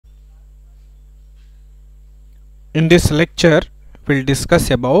In this lecture, we'll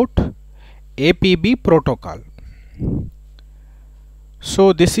discuss about APB protocol.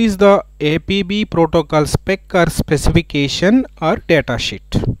 So this is the APB protocol spec or specification or data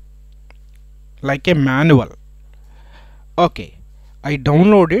sheet, like a manual. Okay, I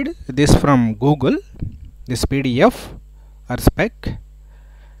downloaded this from Google, this PDF or spec.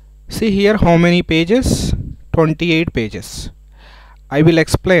 See here how many pages? 28 pages. I will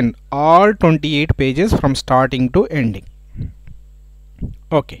explain all 28 pages from starting to ending.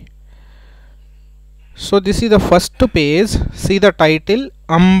 Okay. So this is the first page. See the title,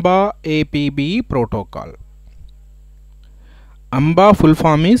 AMBA APB protocol. AMBA full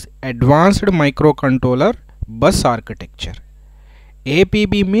form is Advanced Microcontroller Bus Architecture.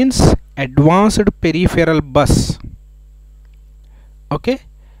 APB means Advanced Peripheral Bus. Okay.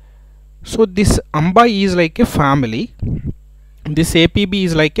 So this AMBA is like a family. This APB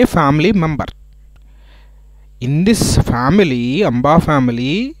is like a family member. In this family, AMBA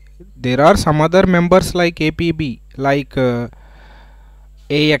family, there are some other members like APB, like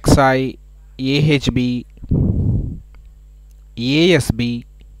AXI, AHB, ASB.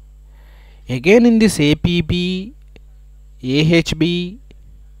 Again in this APB, AHB,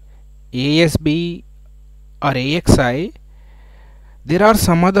 ASB or AXI, there are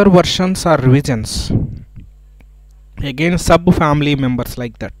some other versions or revisions. Again sub family members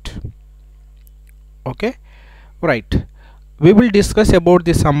like that. Okay, right. We will discuss about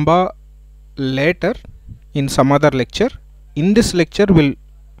this AMBA later in some other lecture. In this lecture we'll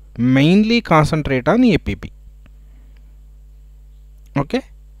mainly concentrate on APB. Okay,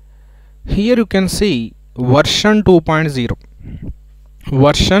 here you can see version 2.0,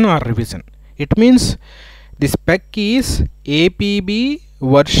 version or revision. It means the spec is APB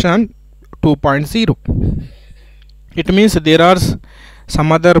version 2.0. It means there are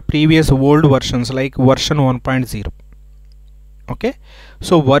some other previous old versions like version 1.0. Okay,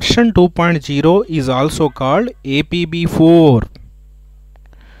 so version 2.0 is also called APB4.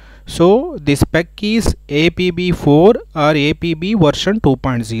 So the spec is APB4 or APB version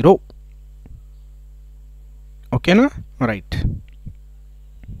 2.0. Okay na? Right.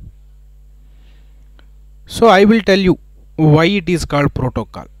 So I will tell you why it is called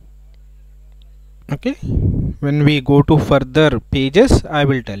protocol. Okay, when we go to further pages I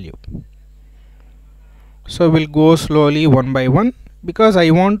will tell you. So we'll go slowly one by one because I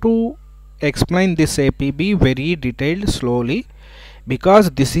want to explain this APB very detailed slowly,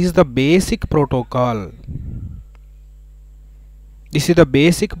 because this is the basic protocol. This is the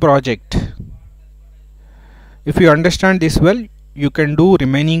basic project. If you understand this well, you can do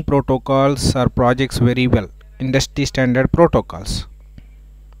remaining protocols or projects very well, industry standard protocols.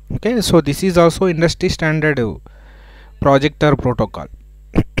 Okay, so this is also industry standard project or protocol.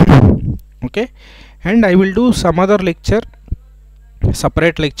 Okay, and I will do some other lecture,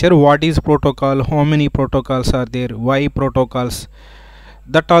 separate lecture, what is protocol, how many protocols are there, why protocols,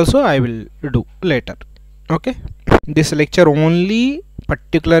 that also I will do later. Okay, this lecture only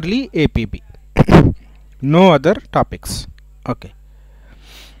particularly APB, no other topics. Okay,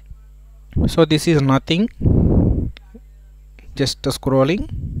 so this is nothing, just scrolling.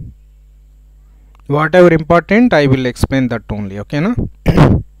 Whatever important I will explain that only. Okay na?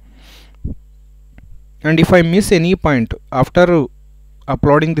 And if I miss any point after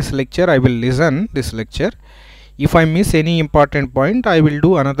uploading this lecture, I will listen this lecture. If I miss any important point, I will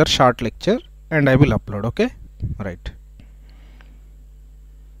do another short lecture and I will upload. Okay, right.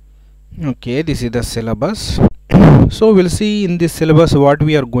 Okay, this is the syllabus. So we'll see in this syllabus what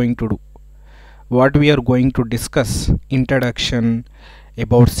we are going to do, what we are going to discuss. Introduction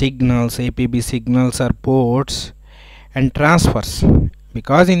about signals, APB signals or ports, and transfers,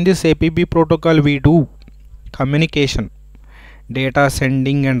 because in this APB protocol we do communication, data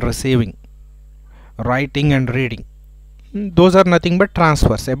sending and receiving, writing and reading. Those are nothing but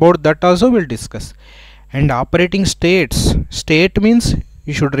transfers. About that also we'll discuss. And operating states. State means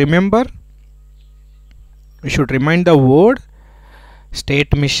you should remember, you should remind the word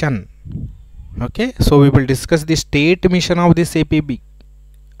state mission. Okay, so we will discuss the state mission of this APB.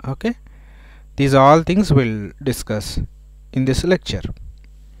 Okay, these all things we'll discuss in this lecture.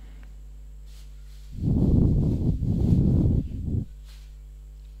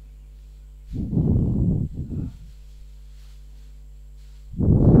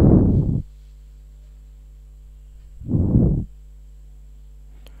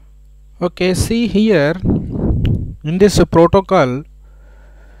 Okay, see here in this protocol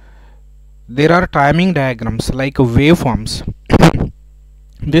there are timing diagrams like waveforms.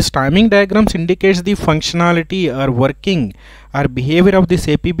 This timing diagrams indicates the functionality or working or behavior of this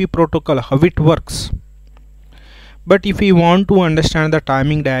APB protocol, how it works. but if you want to understand the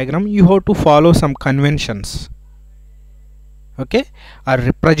timing diagram, you have to follow some conventions, okay, or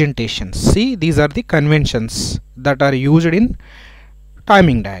representations. See, these are the conventions that are used in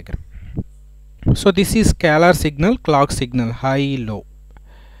timing diagram. So this is scalar signal, clock signal, high, low.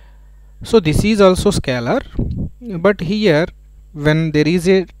 So this is also scalar, but here when there is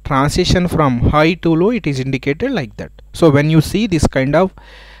a transition from high to low, it is indicated like that. So when you see this kind of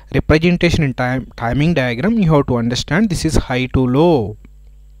representation in timing diagram, you have to understand this is high to low.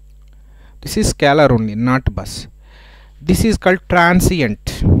 This is scalar only, not bus. This is called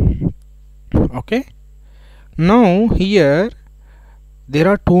transient. Okay. Now here there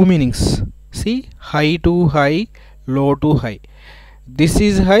are two meanings. See, high to high, low to high. This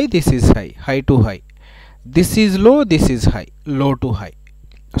is high, this is high, high to high. This is low, this is high, low to high.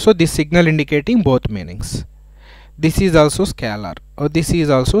 So this signal indicating both meanings. This is also scalar, or this is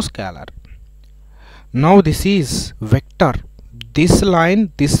also scalar. Now this is vector. This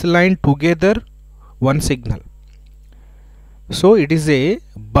line together one signal. So it is a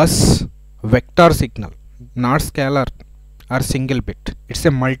bus vector signal, not scalar or single bit. It's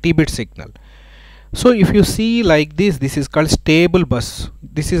a multi-bit signal. So if you see like this, this is called stable bus.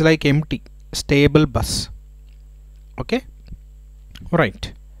 This is like empty, stable bus. Okay,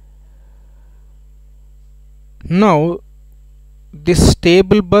 right. Now this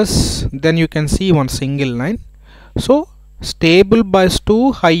stable bus, then you can see one single line. So stable bus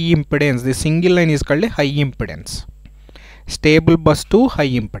to high impedance, the single line is called a high impedance. Stable bus to high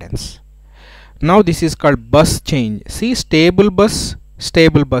impedance. Now this is called bus change. See, stable bus,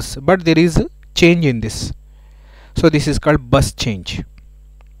 but there is a change in this. So this is called bus change.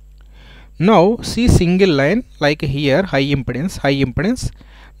 Now see, single line, like here high impedance.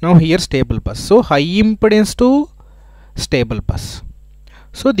 Now here stable bus. So high impedance to stable bus.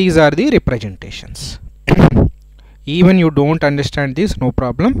 So these are the representations. Even you don't understand this, no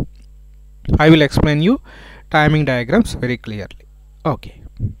problem. I will explain you timing diagrams very clearly. Okay.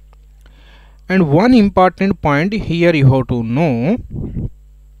 And one important point here you have to know.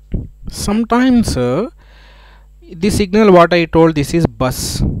 Sometimes the signal what I told, this is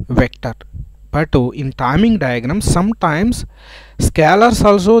bus vector. But in timing diagram, sometimes scalars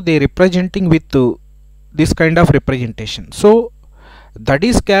also they representing with this kind of representation. So that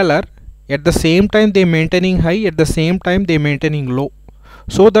is scalar, at the same time they maintaining high, at the same time they maintaining low,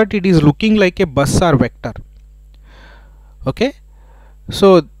 so that it is looking like a bus or vector. Okay,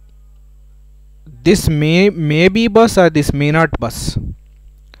 so this may be bus or this may not bus.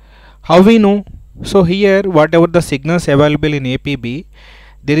 How we know? So here whatever the signals available in APB,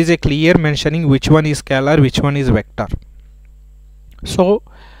 there is a clear mentioning which one is scalar, which one is vector. So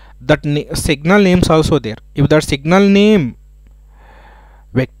that signal names also there. If that signal name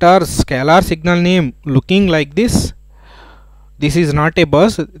vector, scalar signal name looking like this, this is not a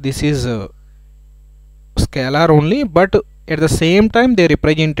bus, this is scalar only, but at the same time they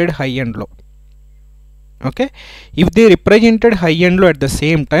represented high and low. Okay, if they represented high and low at the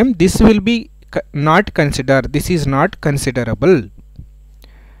same time, this will be not considered, this is not considerable.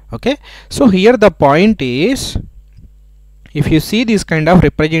 Okay, so here the point is, if you see this kind of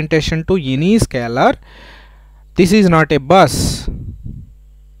representation to any scalar, this is not a bus,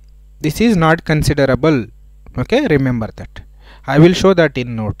 this is not considerable. Okay, remember that. I will show that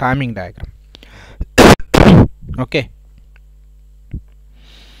in timing diagram. Okay,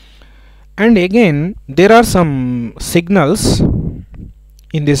 and again there are some signals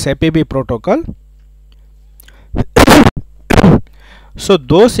in this APB protocol. So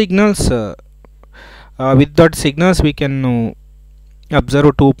those signals, with that signals we can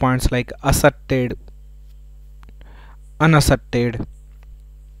observe 2 points like asserted, unasserted,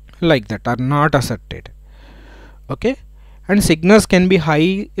 like that, or not asserted. Okay, and signals can be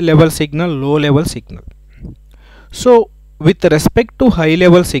high level signal, low level signal. So with respect to high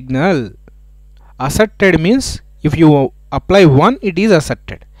level signal, asserted means if you apply 1, it is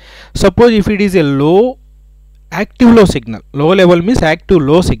asserted. Suppose if it is a low, active low signal, low level means active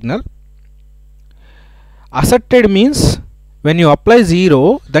low signal, asserted means when you apply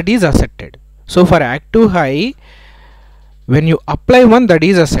 0, that is asserted. So for active high, when you apply 1, that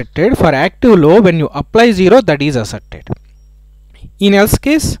is asserted. For active low, when you apply 0, that is asserted. In else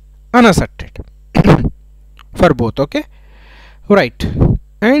case, unasserted. For both. Okay, right.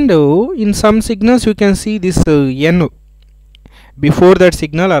 And in some signals you can see this n before that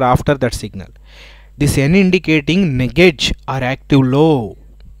signal or after that signal. This n indicating negate or active low.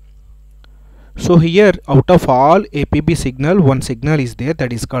 So here out of all APB signal, one signal is there,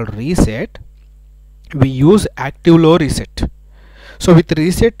 that is called reset. We use active low reset. So with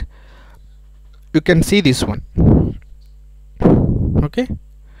reset you can see this one. Okay,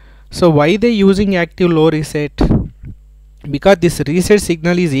 so why they using active low reset? Because this reset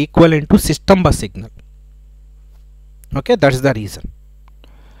signal is equivalent to system bus signal. Okay, that's the reason.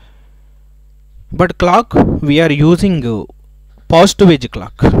 But clock we are using positive edge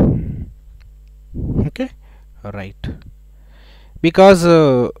clock. Okay, right, because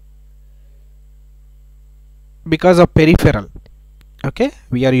of peripheral. Okay,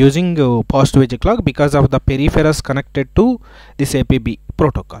 we are using positive edge clock because of the peripherals connected to this APB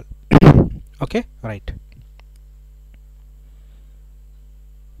protocol. Okay, right.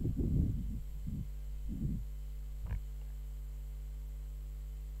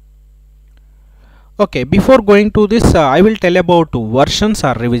 Okay, before going to this, I will tell about versions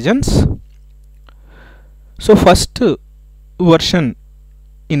or revisions. So first version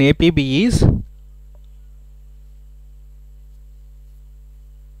in APB is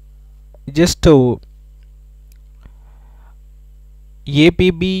just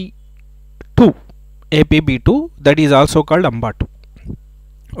APB 2, that is also called AMBA 2.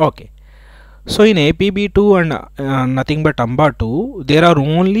 Okay, so in APB 2 and nothing but AMBA 2, there are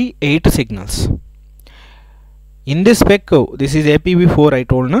only 8 signals. In this spec, this is APB 4 I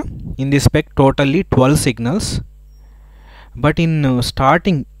told na. In this spec totally 12 signals, but in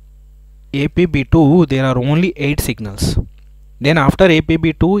starting APB 2 there are only 8 signals. Then after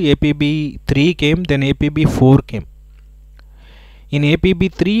APB 2, APB 3 came, then APB 4 came. In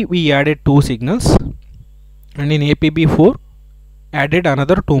APB 3 we added 2 signals, and in APB 4 added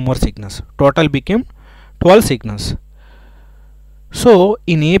another 2 more signals. Total became 12 signals. So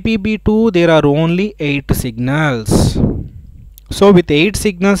in APB 2 there are only 8 signals. So with 8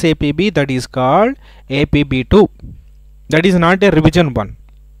 signals APB, that is called APB 2. That is not a revision 1.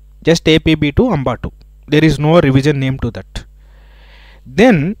 Just APB 2 AMBA 2. There is no revision name to that.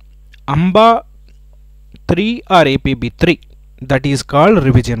 Then AMBA 3 or APB 3, that is called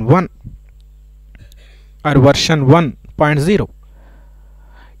revision 1 or version 1.0.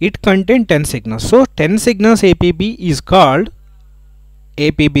 It contains 10 signals. So 10 signals APB is called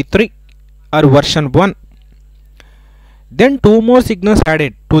APB 3 or version 1. Then 2 more signals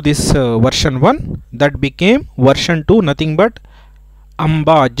added to this version 1, that became version 2, nothing but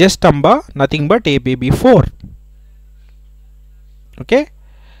AMBA, just AMBA, nothing but APB 4. Okay,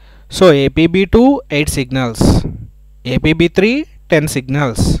 so APB 2 8 signals, APB 3 10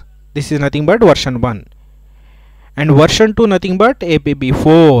 signals. This is nothing but version 1, and version 2 nothing but APB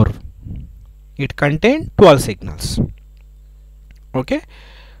 4. It contains 12 signals. Okay,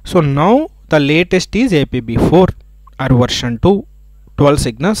 so now the latest is APB 4 or version 2, 12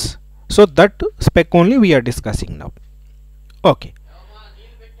 signals. So that spec only we are discussing now. Okay,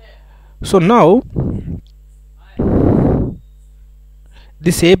 so now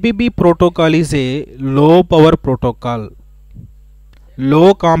this APB protocol is a low power protocol,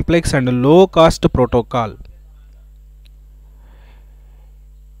 low complex and low cost protocol.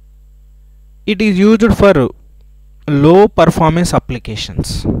 It is used for low performance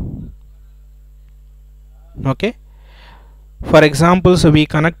applications. Okay, for example, so we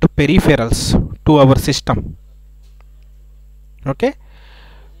connect peripherals to our system. Okay,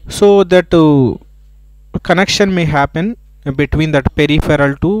 so that connection may happen between that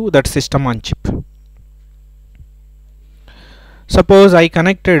peripheral to that system on chip. Suppose I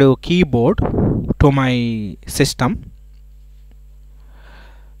connected a keyboard to my system.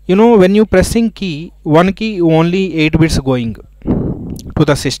 You know, when you pressing key, one key only 8 bits going to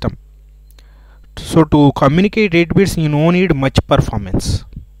the system. So to communicate 8 bits you no need much performance.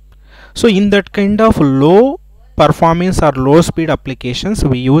 So in that kind of low performance or low speed applications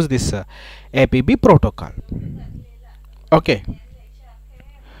we use this APB protocol. Okay,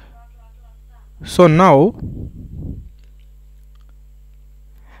 so now,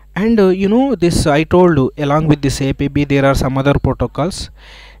 and you know, this I told you, along with this APB there are some other protocols.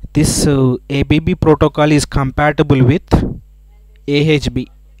 This APB protocol is compatible with AHB,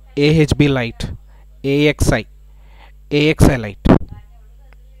 AHB Lite, AXI, AXI Lite,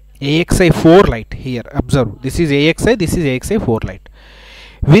 AXI 4 Lite. Here observe, this is AXI, this is AXI 4 Lite.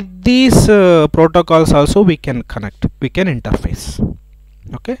 With these protocols also we can connect, we can interface.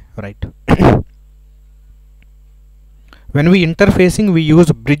 Okay, right. When we interfacing we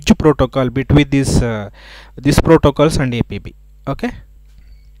use bridge protocol between these protocols and APB. Okay,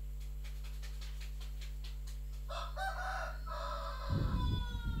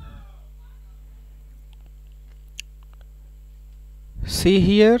 see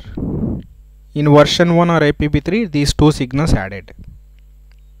here in version 1 or APB 3 these 2 signals added.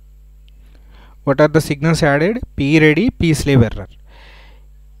 What are the signals added? P ready, P slave error.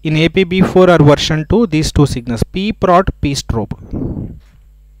 In APB 4 or version 2 these 2 signals, P prot, P strobe.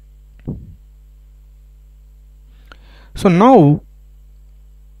 So now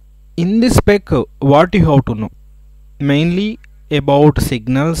in this spec, what you have to know mainly about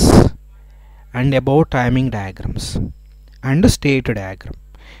signals and about timing diagrams and state diagram.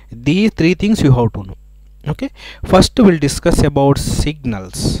 These three things you have to know. Okay, first we'll discuss about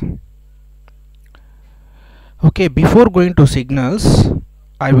signals. Okay, before going to signals,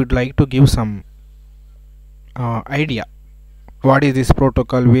 I would like to give some idea what is this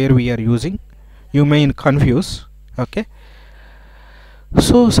protocol, where we are using. You may confuse. Okay,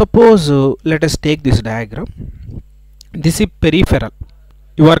 so suppose let us take this diagram. This is peripheral.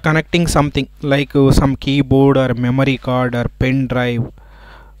 You are connecting something like some keyboard or memory card or pen drive.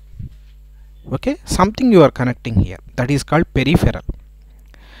 Okay, something you are connecting here, that is called peripheral.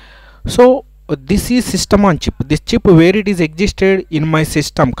 So this is system on chip. This chip, where it is existed in my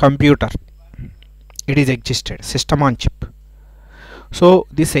system computer, it is existed system on chip. So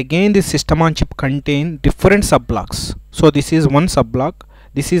this system on chip contain different sub blocks. So this is one sub block,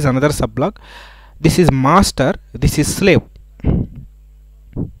 this is another sub block, this is master, this is slave.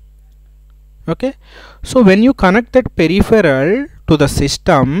 Okay, so when you connect that peripheral to the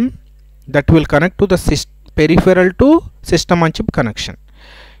system, that will connect to the peripheral to system on chip connection.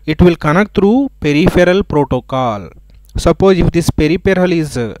 It will connect through peripheral protocol. Suppose if this peripheral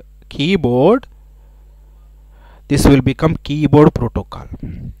is a keyboard, this will become keyboard protocol.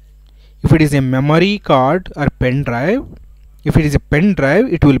 If it is a memory card or pen drive, if it is a pen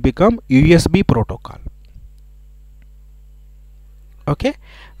drive, it will become USB protocol. Okay,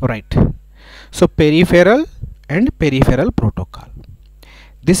 right. So peripheral and peripheral protocol.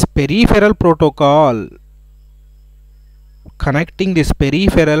 This peripheral protocol connecting this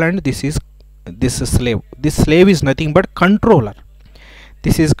peripheral and this slave. This slave is nothing but controller.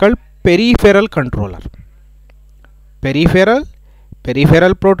 This is called peripheral controller. Peripheral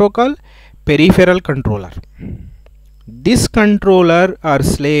protocol, peripheral controller. This controller or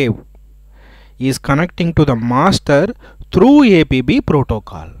slave is connecting to the master through APB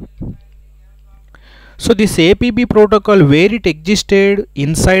protocol. So this APB protocol, where it existed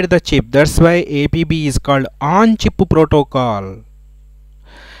inside the chip, that's why APB is called on chip protocol.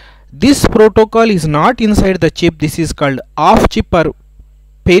 This protocol is not inside the chip, this is called off chip or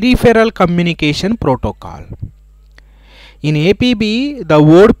peripheral communication protocol. In APB, the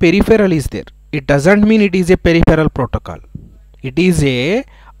word peripheral is there. It doesn't mean it is a peripheral protocol. It is a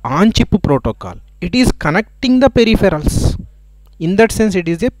on chip protocol. It is connecting the peripherals. In that sense, it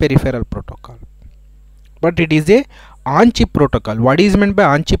is a peripheral protocol. But it is a on chip protocol. What is meant by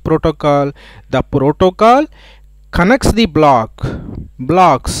on chip protocol? The protocol connects the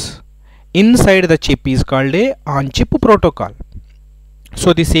blocks inside the chip is called a on chip protocol.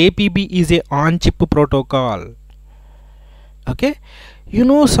 So this APB is a on chip protocol. Okay, you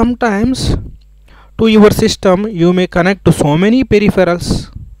know, sometimes to your system you may connect to so many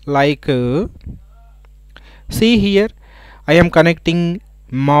peripherals, like see here, I am connecting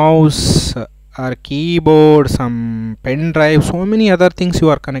mouse or keyboard, some pen drive, so many other things you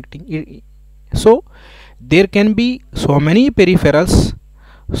are connecting. So there can be so many peripherals,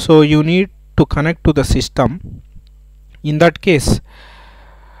 so you need to connect to the system. In that case,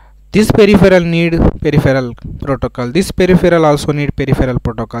 this peripheral need peripheral protocol, this peripheral also need peripheral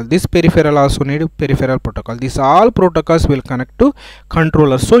protocol, this peripheral also need peripheral protocol. These all protocols will connect to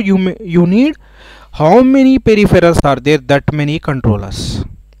controllers. So you need how many peripherals are there? That many controllers.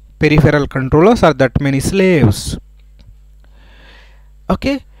 Peripheral controllers are that many slaves.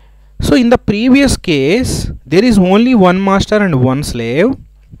 Okay, so in the previous case there is only one master and one slave,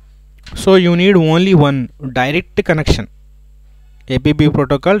 so you need only one direct connection, APB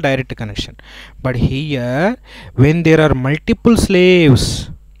protocol direct connection. But here, when there are multiple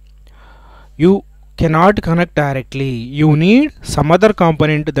slaves, you cannot connect directly. You need some other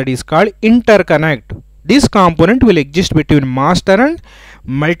component, that is called interconnect. This component will exist between master and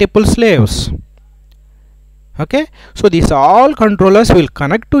multiple slaves. Okay, so these all controllers will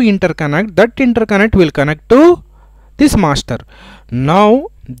connect to interconnect. That interconnect will connect to this master. Now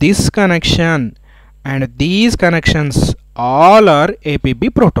this connection and these connections all are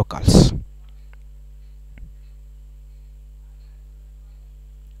APB protocols.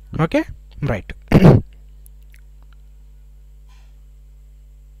 Okay, right.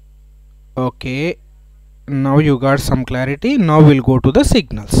 Okay, now you got some clarity. Now we'll go to the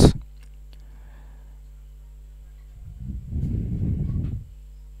signals.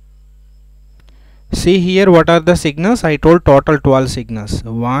 See here, what are the signals? I told total 12 signals.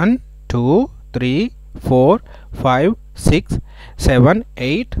 1, 2, 3, 4, 5, 6, 7,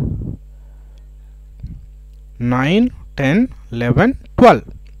 8, 9, 10, 11, 12.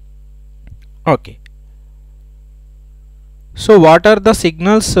 Okay. So what are the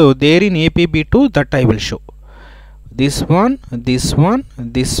signals there in APB2 that I will show. This one, this one,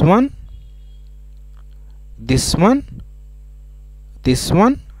 this one, this one, this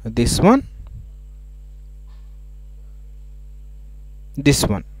one, this one, this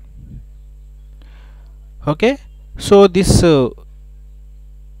one. Okay, so this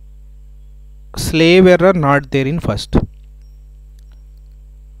slave error not there in first.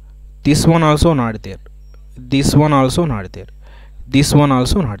 This one also not there. This one also not there. This one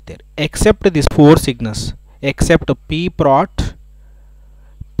also not there. Except these 4 signals. Except P prot,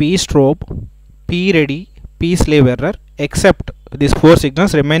 P strobe, P ready, P slave error. Except these 4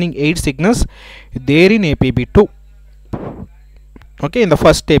 signals, remaining 8 signals there in APB2. Okay, in the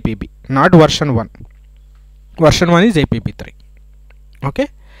first APB, not version 1. Version 1 is APB3. Okay,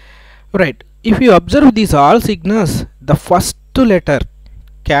 right. If you observe these all signals, the first letter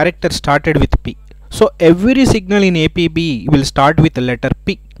character started with P. So every signal in APB will start with the letter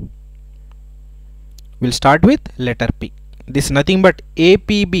P. Will start with letter P. This is nothing but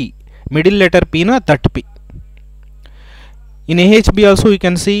APB. Middle letter P na that P. In AHB also you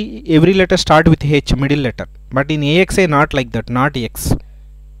can see every letter start with H, middle letter. But in AXI not like that, not X.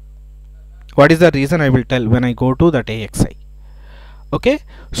 What is the reason I will tell when I go to that AXI. Okay,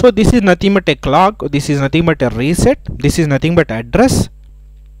 so this is nothing but a clock, this is nothing but a reset, this is nothing but address,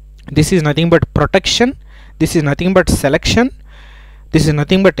 this is nothing but protection, this is nothing but selection, this is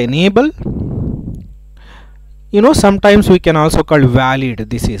nothing but enable. You know, sometimes we can also call valid.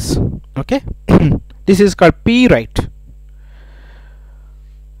 This is okay. This is called P write.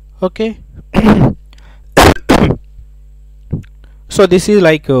 Okay. So this is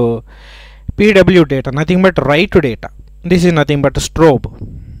like PW data, nothing but write data. This is nothing but strobe.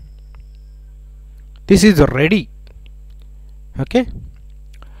 This is ready. Okay,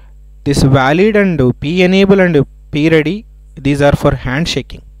 this valid and P enable and P ready, these are for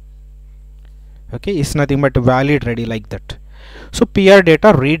handshaking. Okay, it's nothing but valid ready like that. So PR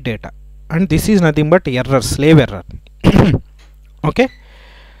data, read data, and this is nothing but error, slave error. Okay,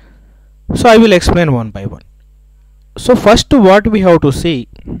 so I will explain one by one. So first what we have to see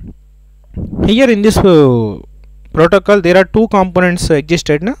here in this protocol, there are 2 components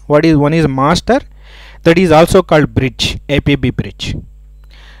existed. Na? One is master, that is also called bridge, APB bridge.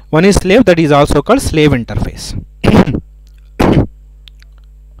 One is slave, that is also called slave interface.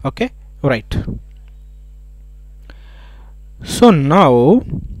 Okay, right. So now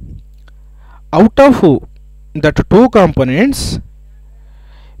out of that 2 components,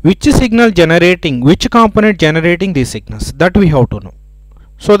 which signal generating, which component generating these signals, that we have to know,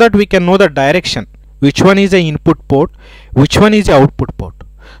 so that we can know the direction, which one is the input port, which one is the output port.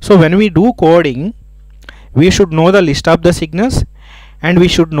 So when we do coding, we should know the list of the signals, and we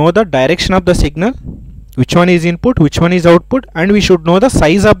should know the direction of the signal, which one is input, which one is output, and we should know the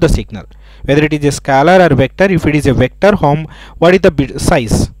size of the signal, whether it is a scalar or vector. If it is a vector, what is the bit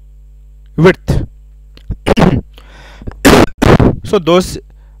size, width. So those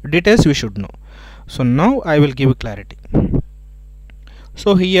details we should know. So now I will give clarity.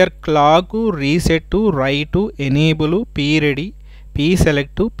 So here clock, reset, write, enable, P ready, P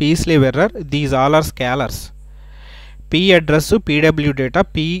select, P slave error, these all are scalars. P address, PW data,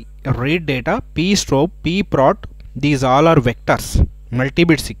 P read data, P strobe, P prot, these all are vectors,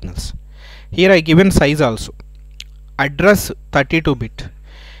 multi-bit signals. Here I given size also. Address 32-bit,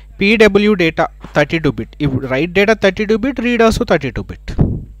 PW data 32-bit. If write data 32-bit, read also 32-bit.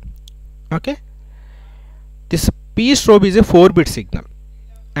 Okay. This P strobe is a 4-bit signal,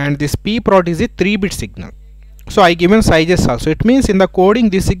 and this P prot is a 3-bit signal. So I given sizes also. It means in the coding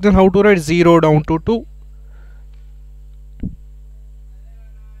this signal how to write 0 down to 2.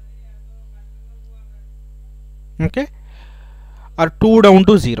 Okay, or 2 down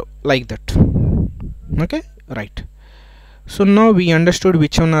to 0 like that. Okay, right. So now we understood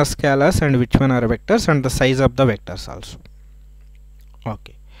which one are scalars and which one are vectors, and the size of the vectors also.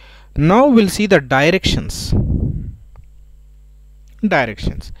 Okay, now we'll see the directions.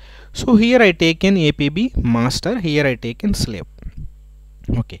 So here I take an APB master, here I take an slave.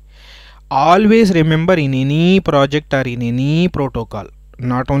 Okay, always remember, in any project or in any protocol,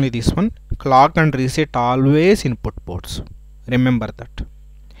 not only this one, clock and reset always input ports. Remember that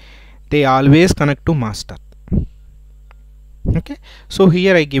they always connect to master. Okay, so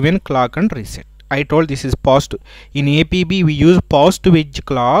here I given clock and reset. I told this is post. In APB we use post wedge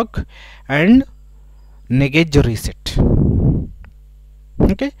clock and negate reset.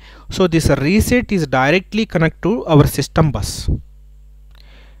 Okay, so this reset is directly connect to our system bus.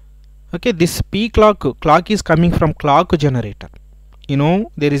 Okay, this P clock is coming from clock generator. You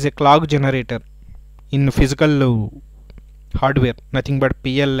know, there is a clock generator in physical hardware, nothing but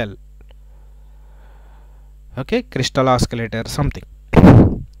PLL. Okay, crystal oscillator, something.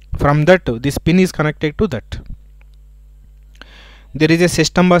 From that, this pin is connected to that. There is a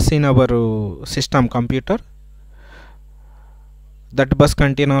system bus in our system computer. That bus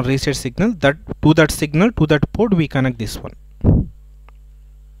contains a reset signal. That to that signal, to that port, we connect this one.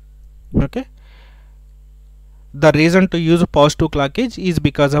 Okay. The reason to use positive clock edge is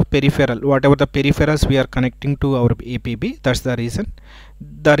because of peripheral. Whatever the peripherals we are connecting to our APB, that's the reason.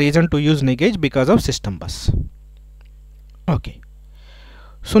 The reason to use neg edge because of system bus. Okay.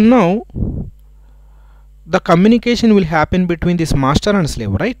 So now the communication will happen between this master and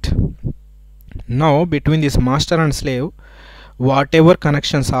slave, right? Now between this master and slave, whatever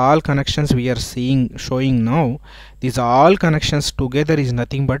connections, all connections we are showing now, these all connections together is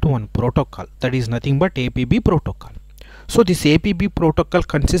nothing but one protocol, that is nothing but APB protocol. So this APB protocol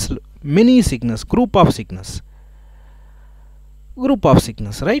consists many signals, group of signals,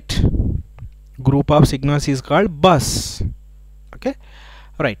 right? Group of signals is called bus. Okay,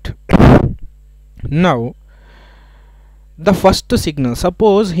 right. Now the first signal,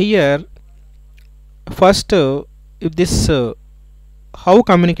 suppose here first if this how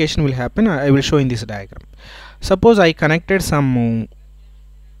communication will happen, I will show in this diagram. Suppose I connected some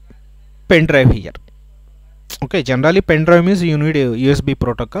pen drive here. Okay, generally pen drive means you need a USB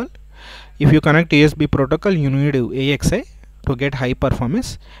protocol. If you connect USB protocol, you need AXI to get high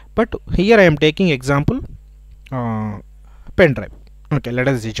performance. But here I am taking example pen drive. Okay, let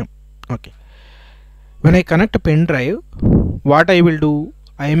us assume. Okay, when I connect a pen drive, what I will do,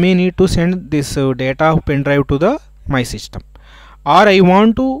 I may need to send this data of pen drive to my system, or I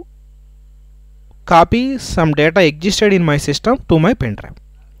want to copy some data existed in my system to my pen drive.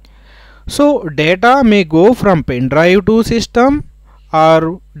 So data may go from pen drive to system,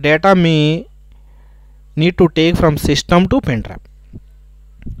 or data may need to take from system to pen drive.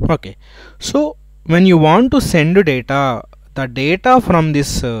 Okay, so when you want to send data, the data from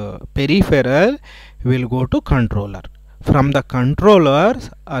this peripheral will go to controller. From the controller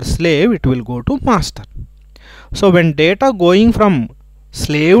or slave, it will go to master. So when data going from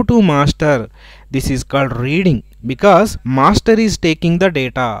slave to master, this is called reading, because master is taking the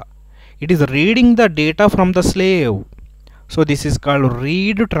data, it is reading the data from the slave. So this is called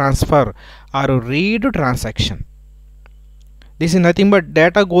read transfer or read transaction. This is nothing but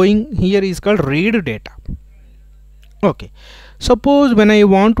data going here is called read data. Okay, suppose when I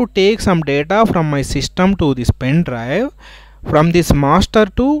want to take some data from my system to this pen drive, from this master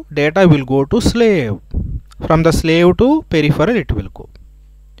to data will go to slave, from the slave to peripheral it will go.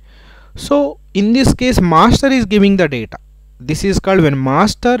 So in this case master is giving the data. This is called, when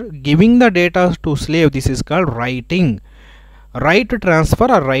master giving the data to slave, this is called writing, write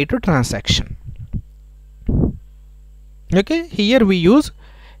transfer or write transaction. Okay, here we use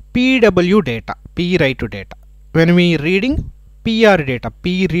PW data, P write data. When we reading, PR data,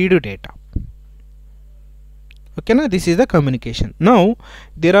 P read data. Okay, now this is the communication. Now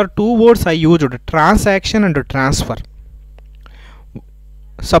there are two words I used, transaction and transfer.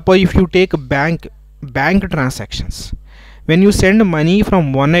 Suppose if you take bank transactions, when you send money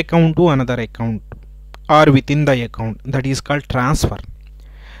from one account to another account or within the account, that is called transfer.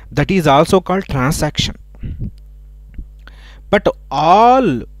 That is also called transaction. But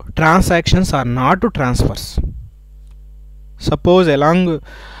all transactions are not transfers. Suppose along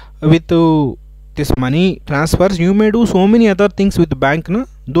with this money transfers, you may do so many other things with the bank, no?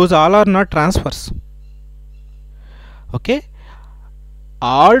 Those all are not transfers. Okay,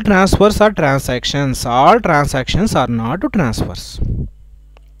 all transfers are transactions, all transactions are not transfers.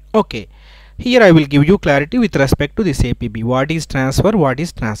 Okay, here I will give you clarity with respect to this APB. What is transfer, what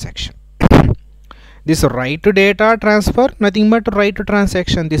is transaction? This write data transfer, nothing but write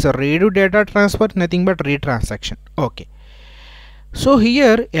transaction. This read data transfer, nothing but read transaction. Okay, so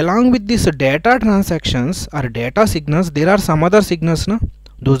here along with this data transactions or data signals, there are some other signals, no?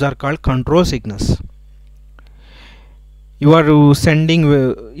 Those are called control signals. You are sending,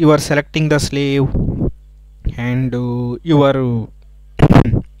 you are selecting the slave, and you are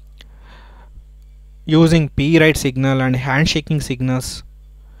using P write signal and handshaking signals.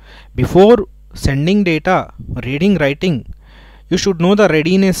 Before sending data, reading, writing, you should know the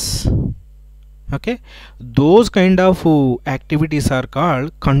readiness. Okay, those kind of activities are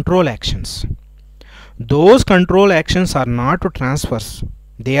called control actions. Those control actions are not transfers.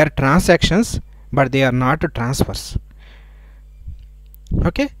 They are transactions, but they are not transfers.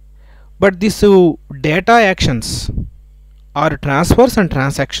 Okay, but this data actions are transfers and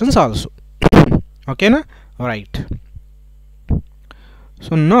transactions also. Okay, na? Right.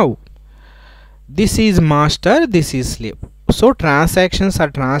 So now this is master, this is slave. So transactions or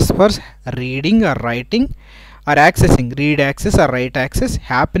transfers, reading or writing or accessing, read access or write access,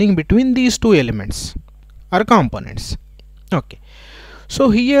 happening between these two elements or components. Okay, so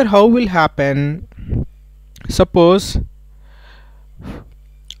here how will happen? Suppose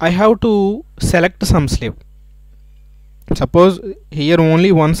I have to select some slave. Suppose here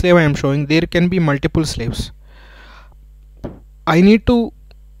only one slave I am showing, there can be multiple slaves. I need to,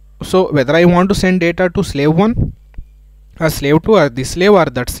 so whether I want to send data to slave 1 or slave 2 or this slave or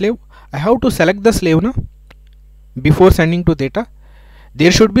that slave, I have to select the slave na, before sending to data.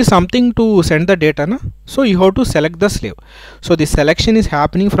 There should be something to send the data na, so you have to select the slave. So the selection is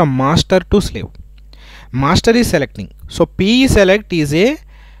happening from master to slave. Master is selecting, so P select is a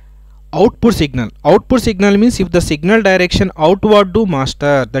output signal. Output signal means if the signal direction outward to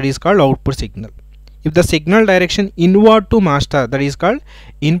master, that is called output signal. If the signal direction inward to master, that is called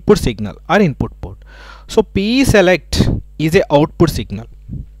input signal or input port. So P select is a output signal.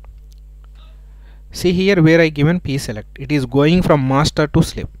 See here where I given P select, it is going from master to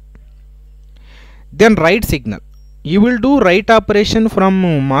slave. Then write signal, you will do write operation from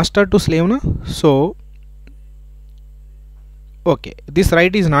master to slave na. So okay, this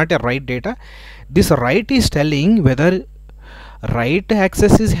write is not a write data. This write is telling whether write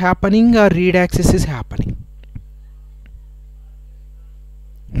access is happening or read access is happening.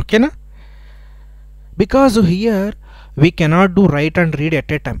 Okay na? Because here we cannot do write and read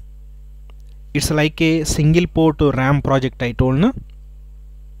at a time. It's like a single port RAM project I told na.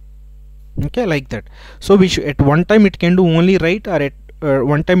 Okay, like that. So we should, at one time it can do only write, or at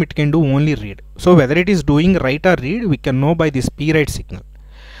one time it can do only read. So whether it is doing write or read, we can know by this P write signal.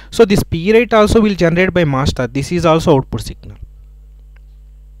 So this P write also will generate by master. This is also output signal.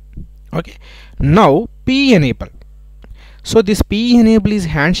 Okay, now P enable. So this P enable is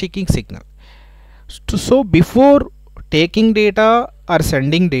handshaking signal. So before taking data or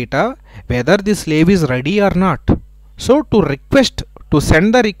sending data, whether the slave is ready or not. So to request, to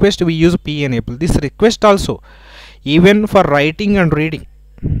send the request, we use P enable. This request also, even for writing and reading.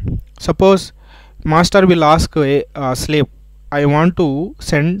 Suppose master will ask a slave, I want to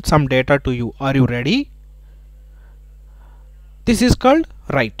send some data to you, are you ready? This is called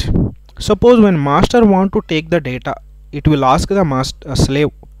write. Suppose when master want to take the data, it will ask the master slave,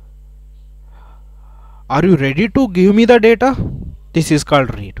 are you ready to give me the data? This is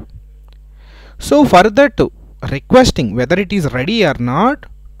called read. So for that requesting, whether it is ready or not,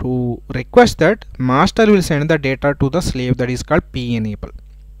 to request that, master will send the data to the slave, that is called P enable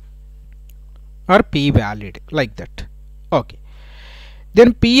or P valid, like that. Okay,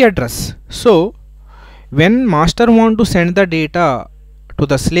 then P address. So when master want to send the data to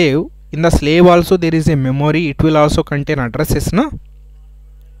the slave, in the slave also there is a memory, it will also contain addresses na.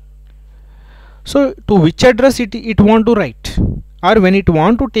 So to which address it want to write, or when it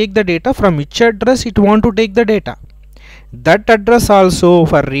want to take the data, from which address it want to take the data. That address also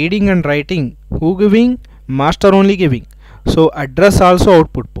for reading and writing, who giving? Master only giving. So address also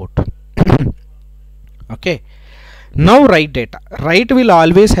output port. Okay, now write data. Write will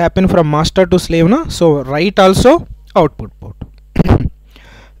always happen from master to slave na, so write also output port.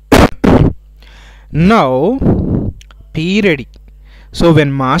 Now P ready. So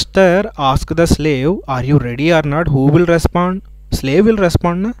when master ask the slave, are you ready or not, who will respond? Slave will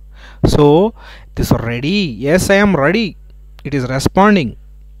respond na? So this ready, yes I am ready, it is responding,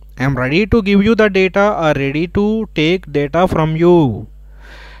 I am ready to give you the data or ready to take data from you,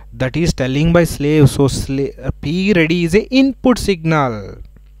 that is telling by slave. So P ready is a input signal.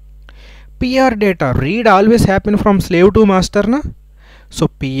 PR data, read always happen from slave to master na, so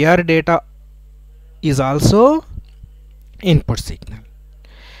PR data is also input signal.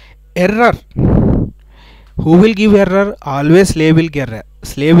 Error, who will give error? Always slave will give error.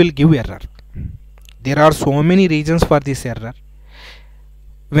 Slave will give error. There are so many reasons for this error.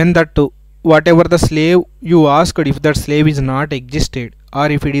 When that whatever the slave you asked, if that slave is not existed, or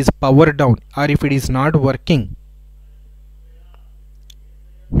if it is power down, or if it is not working,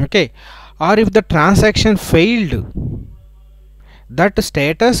 okay, or if the transaction failed, that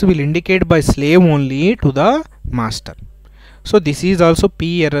status will indicate by slave only to the master. So this is also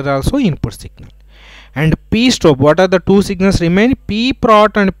P error, also input signal. And P stop, what are the two signals remain? P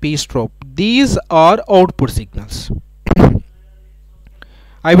prot and P stop. These are output signals.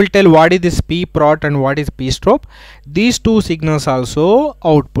 I will tell what is this P prot and what is P stop. These two signals also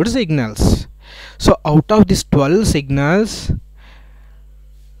output signals. So out of these 12 signals,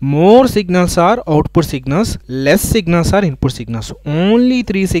 more signals are output signals, less signals are input signals. Only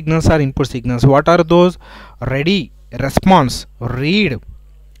 3 signals are input signals. What are those? Ready, response, read,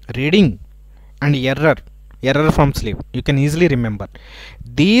 reading, and error. error from slave. You can easily remember.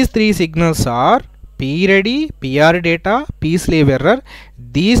 These three signals are P ready, PR data, P slave error.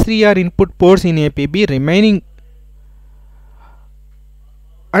 These three are input ports in APB, remaining,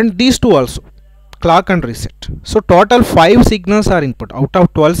 and these two also, clock and reset. So total 5 signals are input. Out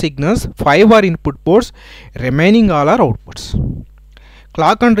of 12 signals, 5 are input ports, remaining all are outputs.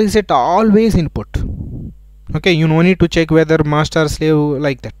 Clock and reset always input. Okay, you no need to check whether master slave,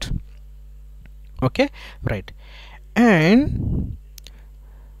 like that. Okay, right. And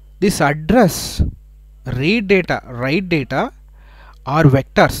this address, read data, write data are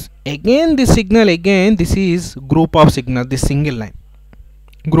vectors. Again this signal, again this is group of signals, this single line,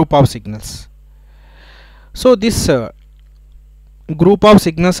 group of signals. So this group of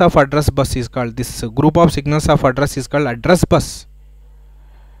signals of address bus is called, this group of signals of address is called address bus.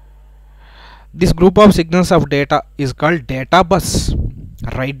 This group of signals of data is called data bus.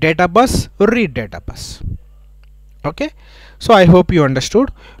 Write data bus, read data bus. Okay, so I hope you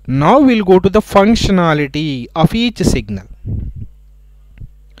understood. Now we'll go to the functionality of each signal.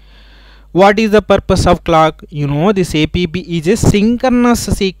 What is the purpose of clock? You know, this APB is a synchronous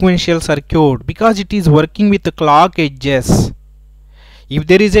sequential circuit because it is working with the clock edges. If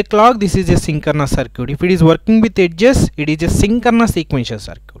there is a clock, this is a synchronous circuit. If it is working with edges, it is a synchronous sequential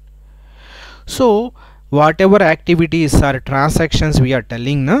circuit. So whatever activities or transactions we are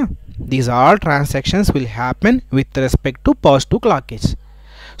telling, these all transactions will happen with respect to positive clock edge.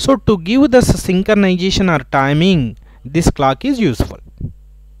 So to give the synchronization or timing, this clock is useful.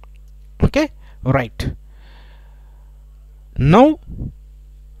 Okay, right. Now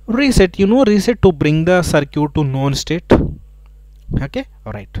reset, you know, reset to bring the circuit to known state. Okay,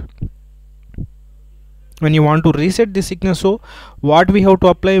 right. When you want to reset the signal, so what we have to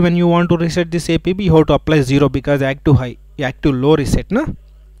apply when you want to reset this APB? You have to apply 0 because active high, active low reset, na?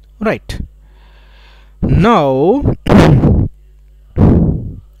 Right. Now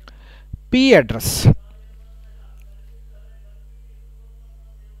P address.